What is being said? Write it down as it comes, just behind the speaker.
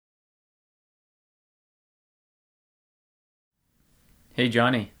Hey,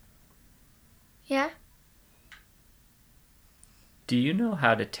 Johnny, Yeah? do you know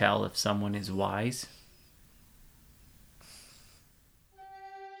how to tell if someone is wise?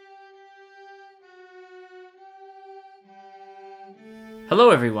 Hello,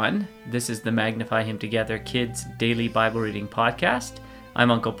 everyone. This is the Magnify Him Together Kids Daily Bible Reading Podcast.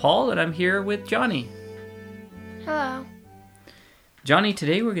 I'm Uncle Paul, and I'm here with Johnny. Hello. Johnny,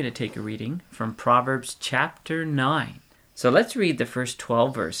 today we're going to take a reading from Proverbs chapter 9. So let's read the first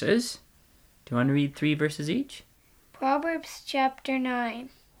 12 verses. Do you want to read 3 verses each? Proverbs chapter 9.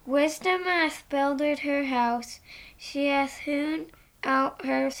 Wisdom hath builded her house. She hath hewn out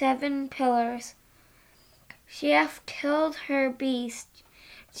her 7 pillars. She hath killed her beast.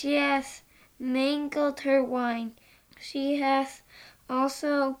 She hath mangled her wine. She hath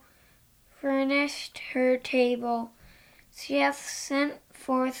also furnished her table. She hath sent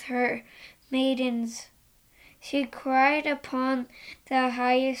forth her maidens. She cried upon the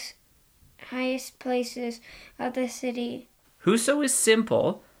highest places of the city. Whoso is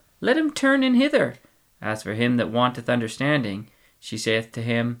simple, let him turn in hither. As for him that wanteth understanding, she saith to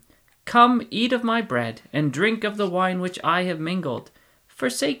him, Come, eat of my bread, and drink of the wine which I have mingled.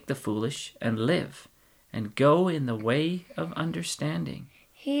 Forsake the foolish, and live, and go in the way of understanding.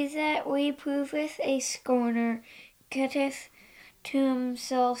 He that reproveth a scorner getteth to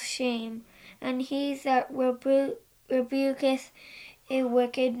himself shame, and he that rebuketh a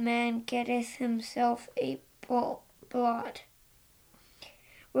wicked man getteth himself a blot.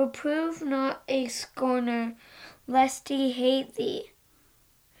 Reprove not a scorner, lest he hate thee.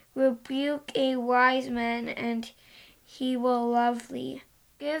 Rebuke a wise man, and he will love thee.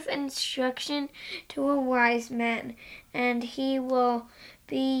 Give instruction to a wise man, and he will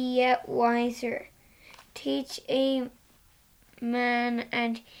be yet wiser. Teach a man,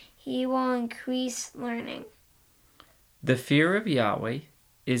 and he will increase learning. The fear of Yahweh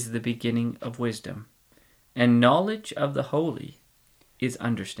is the beginning of wisdom, and knowledge of the holy is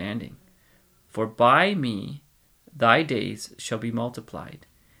understanding. For by me thy days shall be multiplied,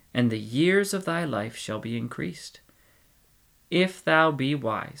 and the years of thy life shall be increased. If thou be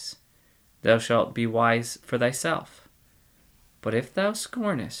wise, thou shalt be wise for thyself. But if thou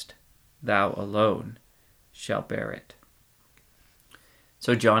scornest, thou alone shalt bear it.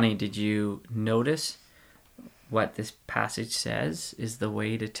 So, Johnny, did you notice what this passage says is the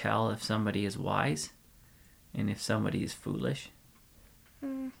way to tell if somebody is wise and if somebody is foolish?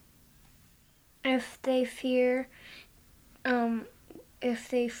 If they fear Yahweh.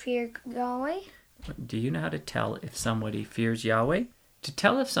 Do you know how to tell if somebody fears Yahweh? To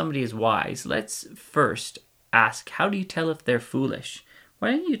tell if somebody is wise, let's first ask, how do you tell if they're foolish?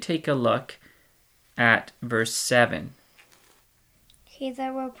 Why don't you take a look at verse 7? He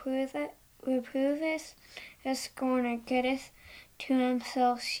that reproveth a scorner getteth to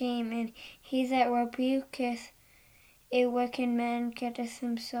himself shame, and he that rebuketh a wicked man getteth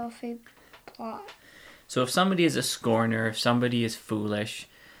himself a blot. So if somebody is a scorner, if somebody is foolish,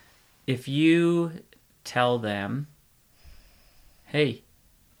 if you tell them, hey,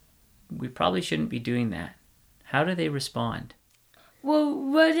 we probably shouldn't be doing that, how do they respond? Well,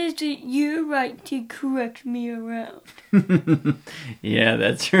 what is it your right to correct me around? Yeah,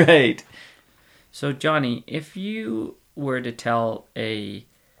 that's right. So, Johnny, if you were to tell a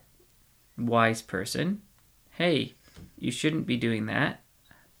wise person, hey, you shouldn't be doing that,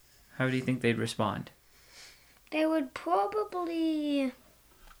 how do you think they'd respond? They would probably...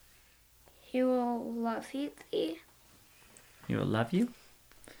 He will love you. He will love you?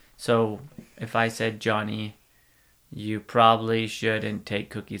 So, if I said, Johnny, you probably shouldn't take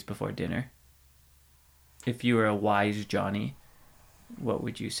cookies before dinner. If you were a wise Johnny, what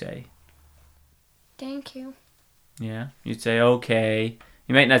would you say? Thank you. Yeah? You'd say, okay.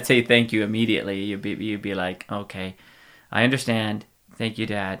 You might not say thank you immediately. You'd be like, okay, I understand. Thank you,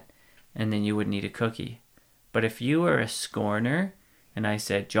 Dad. And then you wouldn't eat a cookie. But if you were a scorner and I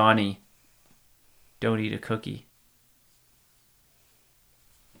said, Johnny, don't eat a cookie.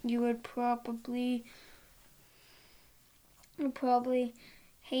 You would probably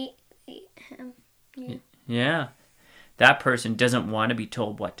hate him. Yeah. That person doesn't want to be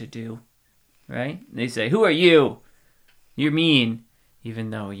told what to do, right? They say, who are you? You're mean, even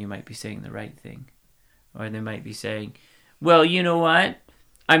though you might be saying the right thing. Or they might be saying, well, you know what?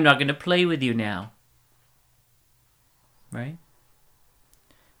 I'm not going to play with you now. Right?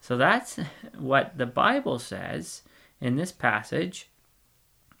 So that's what the Bible says in this passage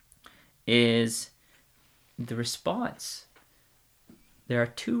is the response. There are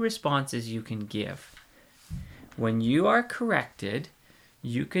 2 responses you can give. When you are corrected,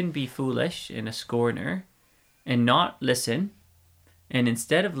 you can be foolish and a scorner and not listen And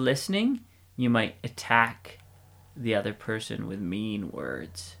instead of listening, you might attack the other person with mean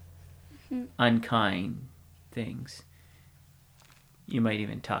words, unkind things. You might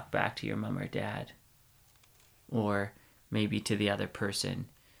even talk back to your mom or dad, or maybe to the other person,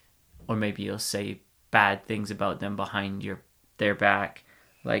 or maybe you'll say bad things about them behind their back.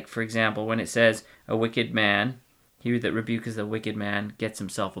 Like, for example, when it says a wicked man, he that rebukes the wicked man gets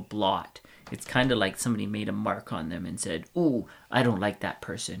himself a blot. It's kind of like somebody made a mark on them and said, "Ooh, I don't like that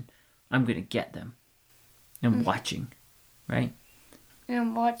person. I'm going to get them." And watching, right?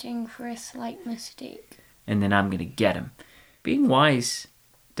 I'm watching for a slight mistake. And then I'm going to get him. Being wise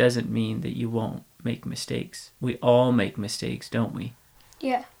doesn't mean that you won't make mistakes. We all make mistakes, don't we?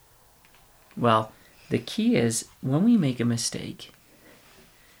 Yeah. Well, the key is when we make a mistake,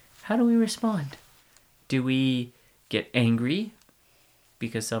 how do we respond? Do we get angry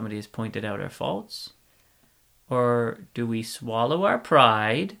because somebody has pointed out our faults? Or do we swallow our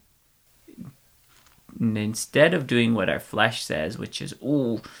pride and instead of doing what our flesh says, which is,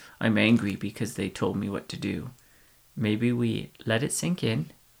 "Oh, I'm angry because they told me what to do," maybe we let it sink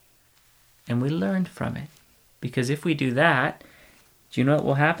in and we learn from it? Because if we do that, do you know what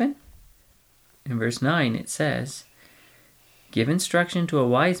will happen? In verse 9 it says, "Give instruction to a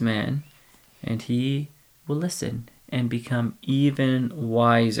wise man, and he will listen and become even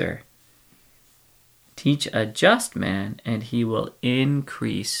wiser. Teach a just man, and he will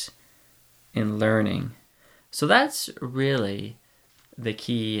increase in learning." So that's really the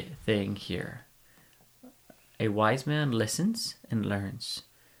key thing here. A wise man listens and learns,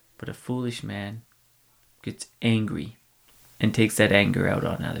 but a foolish man gets angry and takes that anger out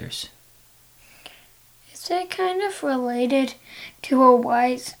on others. Is it kind of related to a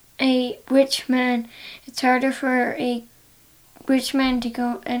rich man? It's harder for a rich man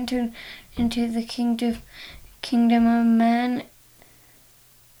to enter into the kingdom of man,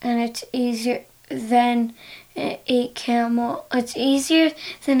 and it's easier than a camel. It's easier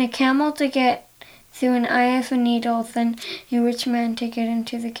than a camel to get through an eye of a needle than a rich man to get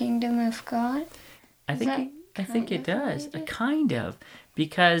into the kingdom of God. I think it does. Kind of.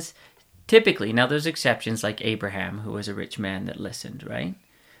 Because typically, now there's exceptions like Abraham, who was a rich man that listened, right?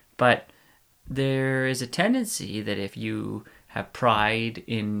 But there is a tendency that if you have pride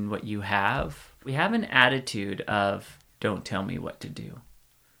in what you have, we have an attitude of, "Don't tell me what to do."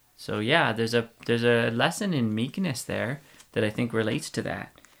 So yeah, there's a lesson in meekness there that I think relates to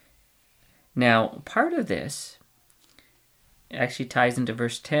that. Now, part of this actually ties into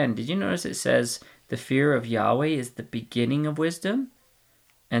verse 10. Did you notice it says, "The fear of Yahweh is the beginning of wisdom,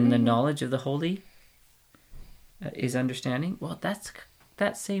 and the knowledge of the holy is understanding"? Well, that's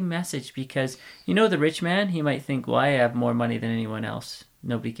that same message, because the rich man, he might think, "Well, I have more money than anyone else.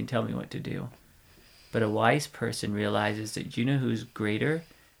 Nobody can tell me what to do." But a wise person realizes that, do you know who's greater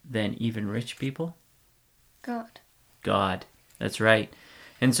than even rich people? God. That's right.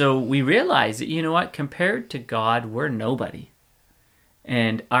 And so we realize that, you know what, compared to God, we're nobody.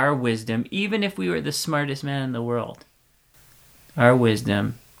 And our wisdom, even if we were the smartest man in the world, our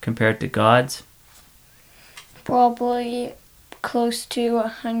wisdom compared to God's, probably close to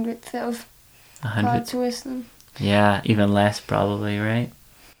 100th of God's wisdom. Yeah, even less probably, right?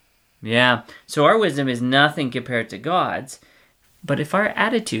 Yeah, so our wisdom is nothing compared to God's. But if our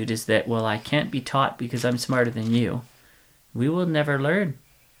attitude is that, well, I can't be taught because I'm smarter than you, we will never learn.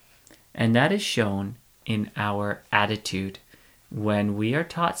 And that is shown in our attitude. When we are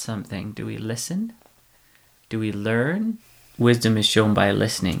taught something, do we listen? Do we learn? Wisdom is shown by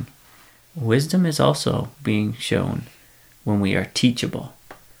listening. Wisdom is also being shown when we are teachable.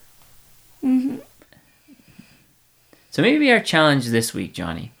 Mm-hmm. So maybe our challenge this week,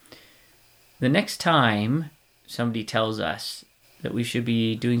 Johnny, the next time somebody tells us that we should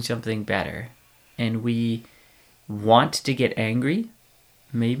be doing something better and we want to get angry,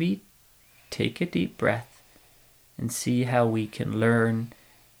 maybe take a deep breath and see how we can learn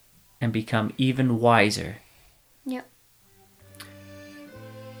and become even wiser. Yep.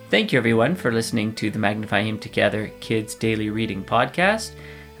 Thank you, everyone, for listening to the Magnify Him Together Kids Daily Reading Podcast.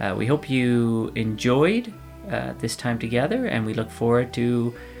 We hope you enjoyed this time together, and we look forward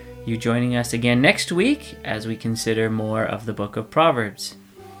to you joining us again next week as we consider more of the book of Proverbs.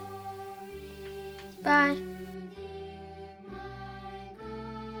 Bye.